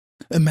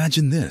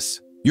Imagine this.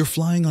 You're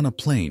flying on a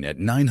plane at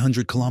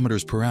 900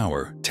 kilometers per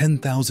hour,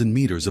 10,000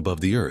 meters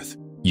above the Earth.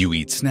 You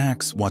eat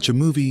snacks, watch a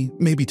movie,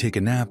 maybe take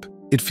a nap.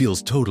 It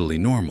feels totally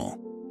normal.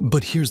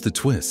 But here's the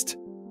twist.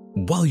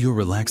 While you're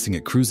relaxing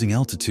at cruising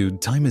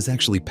altitude, time is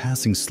actually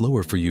passing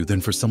slower for you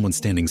than for someone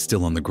standing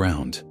still on the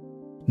ground.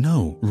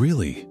 No,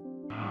 really.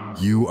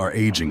 You are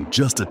aging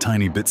just a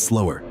tiny bit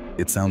slower.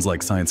 It sounds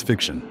like science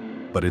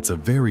fiction, but it's a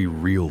very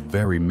real,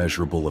 very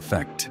measurable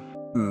effect.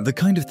 The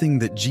kind of thing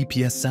that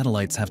GPS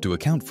satellites have to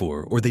account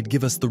for, or they'd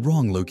give us the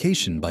wrong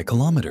location by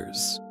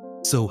kilometers.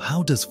 So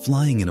how does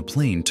flying in a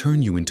plane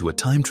turn you into a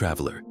time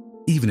traveler,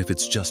 even if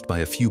it's just by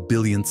a few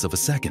billionths of a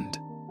second?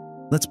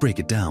 Let's break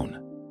it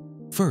down.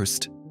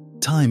 First,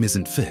 time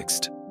isn't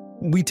fixed.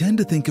 We tend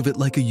to think of it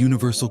like a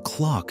universal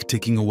clock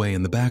ticking away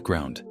in the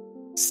background.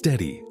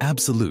 Steady,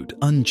 absolute,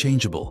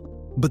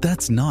 unchangeable. But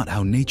that's not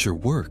how nature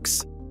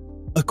works.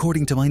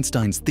 According to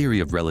Einstein's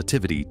theory of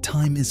relativity,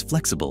 time is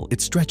flexible, it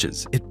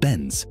stretches, it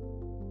bends.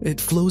 It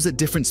flows at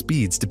different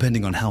speeds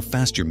depending on how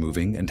fast you're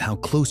moving and how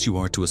close you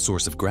are to a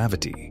source of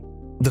gravity.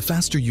 The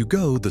faster you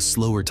go, the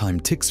slower time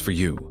ticks for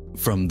you.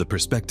 From the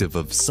perspective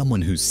of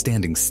someone who's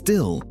standing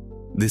still,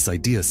 this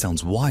idea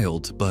sounds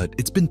wild, but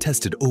it's been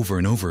tested over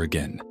and over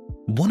again.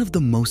 One of the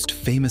most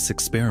famous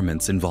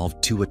experiments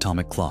involved two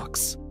atomic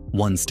clocks.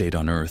 One stayed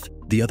on Earth,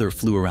 the other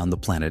flew around the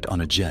planet on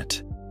a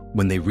jet.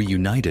 When they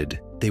reunited,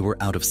 they were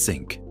out of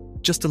sync,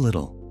 just a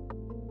little.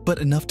 But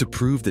enough to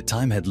prove that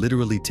time had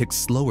literally ticked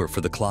slower for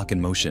the clock in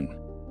motion.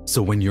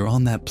 So when you're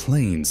on that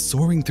plane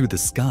soaring through the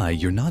sky,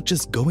 you're not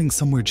just going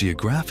somewhere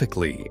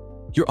geographically,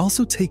 you're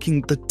also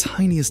taking the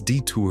tiniest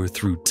detour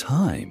through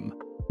time.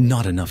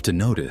 Not enough to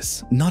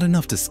notice, not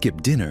enough to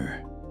skip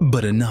dinner,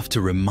 but enough to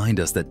remind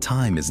us that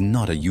time is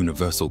not a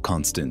universal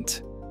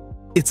constant.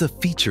 It's a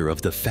feature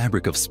of the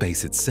fabric of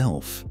space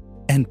itself,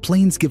 and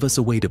planes give us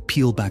a way to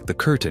peel back the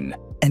curtain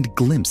and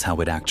glimpse how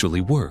it actually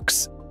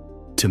works.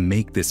 To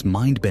make this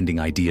mind-bending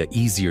idea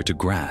easier to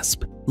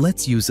grasp,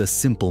 let's use a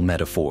simple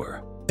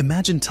metaphor.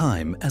 Imagine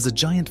time as a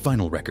giant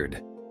vinyl record.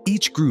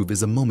 Each groove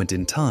is a moment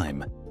in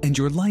time, and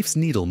your life's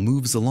needle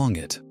moves along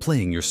it,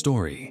 playing your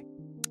story.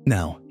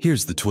 Now,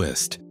 here's the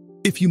twist.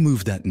 If you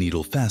move that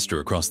needle faster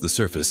across the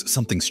surface,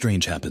 something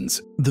strange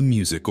happens. The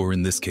music, or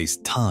in this case,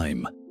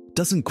 time,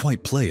 doesn't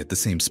quite play at the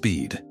same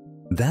speed.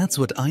 That's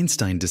what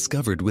Einstein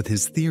discovered with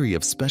his theory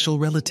of special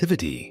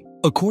relativity.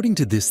 According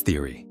to this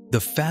theory,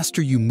 the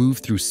faster you move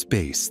through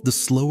space, the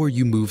slower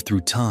you move through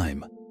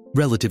time,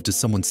 relative to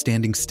someone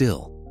standing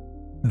still.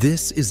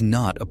 This is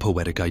not a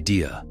poetic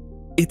idea.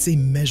 It's a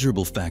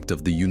measurable fact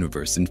of the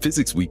universe. In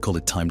physics, we call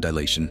it time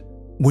dilation.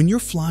 When you're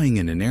flying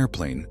in an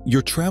airplane,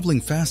 you're traveling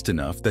fast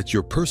enough that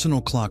your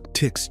personal clock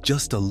ticks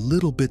just a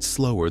little bit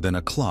slower than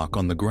a clock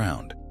on the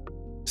ground.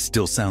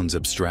 Still sounds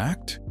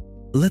abstract?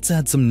 Let's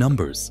add some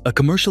numbers. A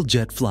commercial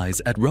jet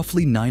flies at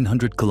roughly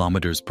 900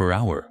 kilometers per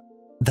hour.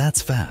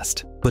 That's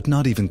fast, but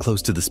not even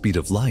close to the speed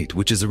of light,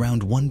 which is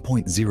around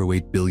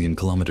 1.08 billion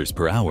kilometers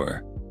per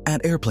hour.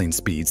 At airplane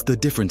speeds, the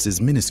difference is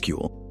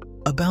minuscule.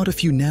 About a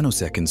few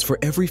nanoseconds for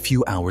every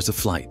few hours of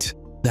flight.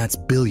 That's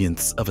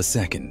billionths of a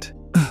second.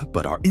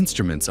 But our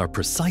instruments are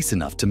precise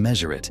enough to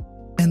measure it.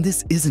 And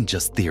this isn't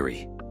just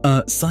theory.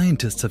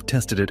 Scientists have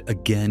tested it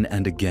again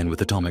and again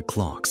with atomic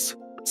clocks.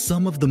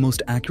 Some of the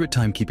most accurate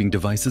timekeeping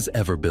devices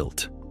ever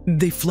built.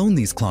 They've flown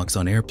these clocks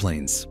on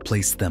airplanes,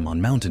 placed them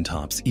on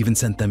mountaintops, even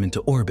sent them into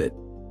orbit.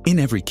 In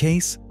every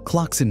case,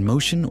 clocks in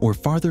motion or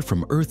farther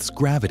from Earth's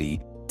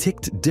gravity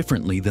ticked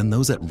differently than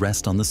those at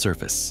rest on the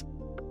surface.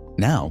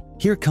 Now,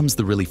 here comes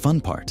the really fun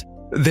part.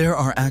 There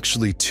are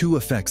actually two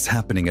effects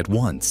happening at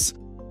once.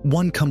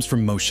 One comes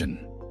from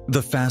motion.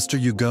 The faster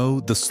you go,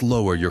 the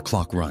slower your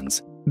clock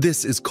runs.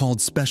 This is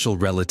called special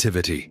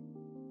relativity.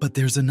 But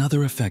there's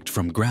another effect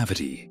from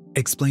gravity,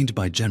 explained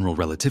by general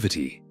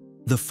relativity.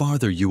 The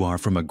farther you are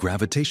from a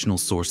gravitational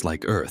source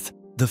like Earth,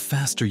 the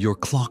faster your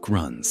clock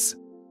runs.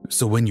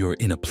 So when you're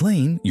in a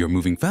plane, you're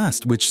moving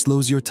fast, which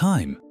slows your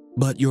time.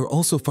 But you're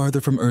also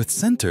farther from Earth's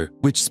center,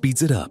 which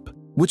speeds it up.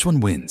 Which one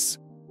wins?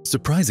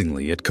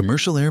 Surprisingly, at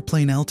commercial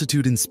airplane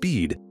altitude and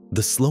speed,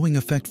 the slowing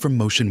effect from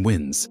motion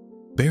wins.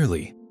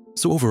 Barely.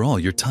 So overall,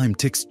 your time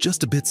ticks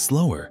just a bit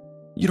slower.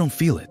 You don't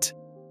feel it.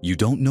 You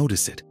don't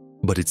notice it,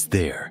 but it's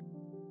there.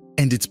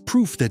 And it's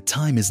proof that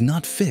time is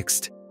not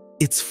fixed.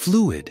 It's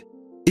fluid.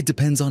 It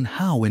depends on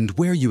how and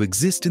where you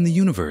exist in the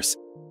universe.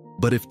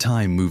 But if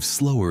time moves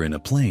slower in a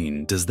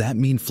plane, does that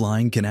mean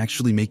flying can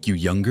actually make you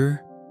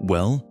younger?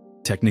 Well,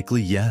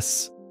 technically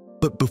yes.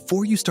 But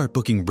before you start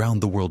booking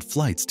round-the-world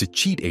flights to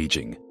cheat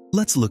aging,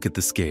 let's look at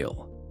the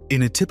scale.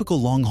 In a typical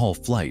long-haul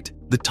flight,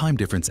 the time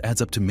difference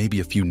adds up to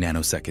maybe a few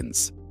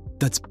nanoseconds.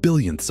 That's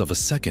billionths of a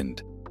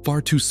second, far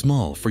too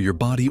small for your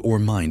body or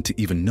mind to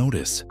even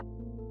notice.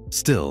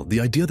 Still, the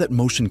idea that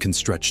motion can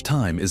stretch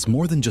time is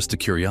more than just a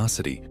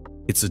curiosity.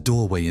 It's a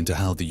doorway into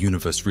how the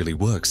universe really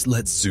works.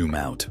 Let's zoom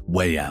out,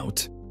 way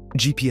out.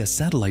 GPS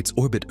satellites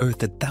orbit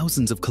Earth at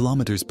thousands of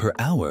kilometers per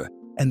hour,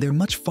 and they're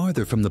much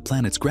farther from the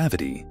planet's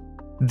gravity.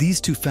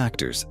 These two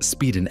factors,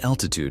 speed and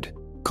altitude,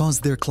 cause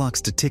their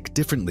clocks to tick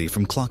differently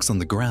from clocks on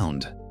the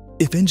ground.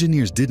 If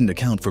engineers didn't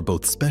account for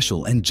both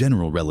special and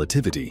general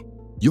relativity,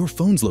 your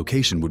phone's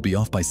location would be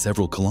off by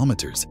several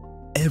kilometers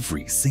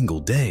every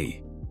single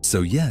day.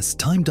 So yes,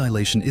 time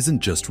dilation isn't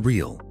just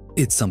real.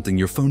 It's something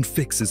your phone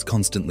fixes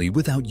constantly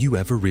without you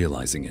ever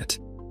realizing it.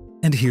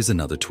 And here's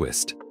another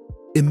twist.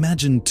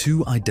 Imagine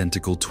two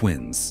identical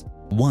twins.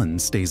 One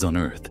stays on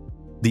Earth.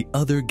 The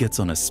other gets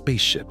on a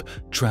spaceship,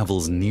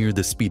 travels near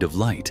the speed of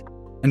light,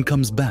 and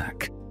comes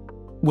back.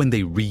 When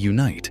they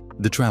reunite,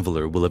 the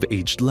traveler will have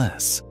aged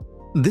less.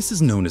 This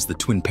is known as the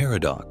twin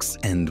paradox,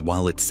 and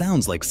while it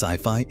sounds like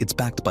sci-fi, it's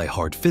backed by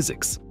hard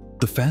physics.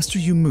 The faster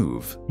you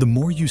move, the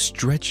more you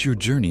stretch your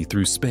journey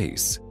through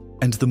space,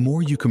 and the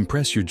more you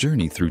compress your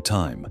journey through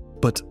time.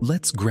 But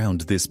let's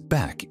ground this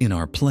back in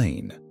our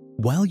plane.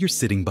 While you're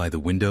sitting by the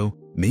window,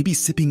 maybe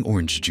sipping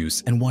orange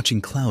juice and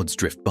watching clouds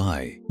drift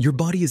by, your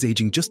body is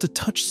aging just a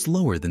touch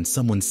slower than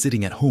someone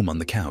sitting at home on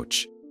the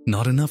couch.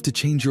 Not enough to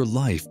change your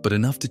life, but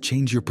enough to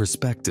change your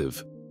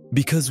perspective.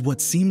 Because what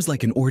seems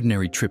like an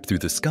ordinary trip through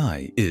the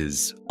sky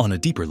is, on a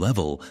deeper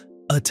level,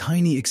 a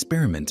tiny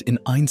experiment in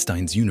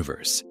Einstein's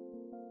universe.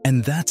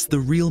 And that's the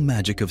real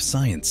magic of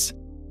science.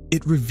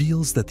 It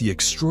reveals that the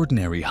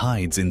extraordinary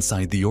hides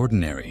inside the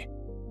ordinary.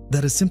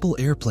 That a simple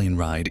airplane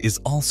ride is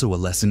also a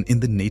lesson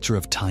in the nature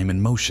of time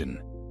and motion.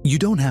 You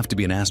don't have to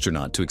be an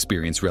astronaut to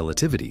experience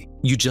relativity.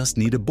 You just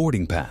need a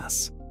boarding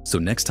pass. So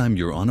next time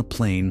you're on a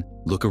plane,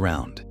 look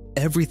around.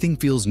 Everything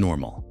feels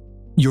normal.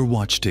 Your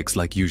watch ticks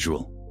like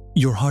usual.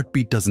 Your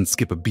heartbeat doesn't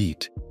skip a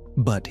beat.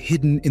 But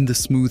hidden in the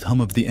smooth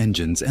hum of the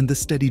engines and the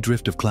steady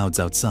drift of clouds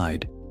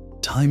outside,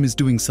 time is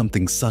doing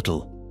something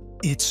subtle.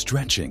 It's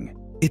stretching.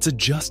 It's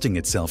adjusting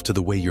itself to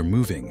the way you're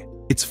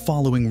moving. It's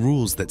following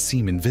rules that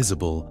seem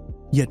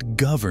invisible, yet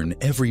govern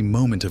every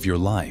moment of your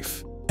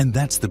life. And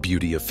that's the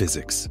beauty of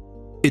physics.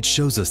 It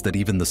shows us that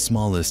even the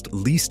smallest,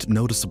 least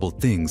noticeable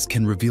things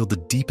can reveal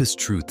the deepest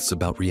truths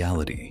about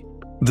reality.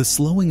 The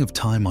slowing of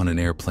time on an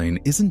airplane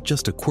isn't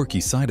just a quirky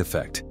side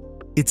effect.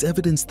 It's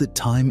evidence that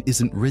time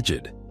isn't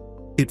rigid.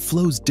 It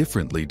flows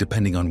differently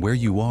depending on where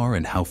you are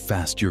and how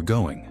fast you're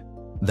going.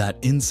 That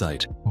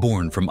insight,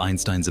 born from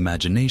Einstein's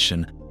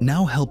imagination,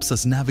 now helps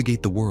us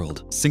navigate the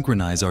world,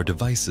 synchronize our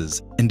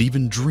devices, and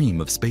even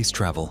dream of space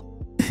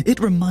travel. It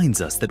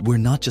reminds us that we're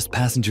not just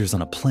passengers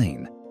on a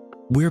plane.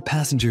 We're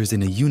passengers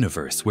in a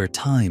universe where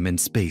time and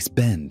space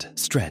bend,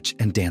 stretch,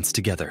 and dance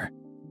together.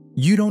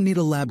 You don't need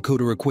a lab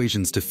coat or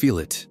equations to feel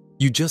it.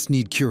 You just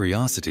need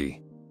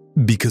curiosity.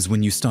 Because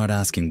when you start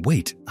asking,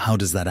 wait, how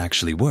does that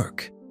actually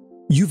work?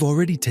 You've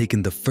already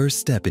taken the first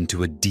step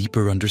into a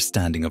deeper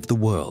understanding of the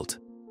world.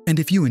 And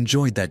if you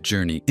enjoyed that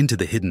journey into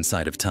the hidden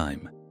side of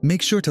time,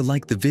 make sure to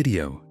like the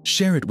video,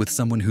 share it with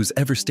someone who's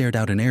ever stared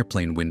out an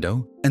airplane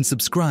window, and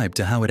subscribe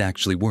to How It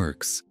Actually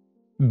Works.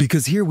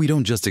 Because here we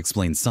don't just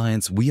explain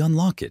science, we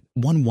unlock it,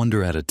 one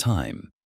wonder at a time.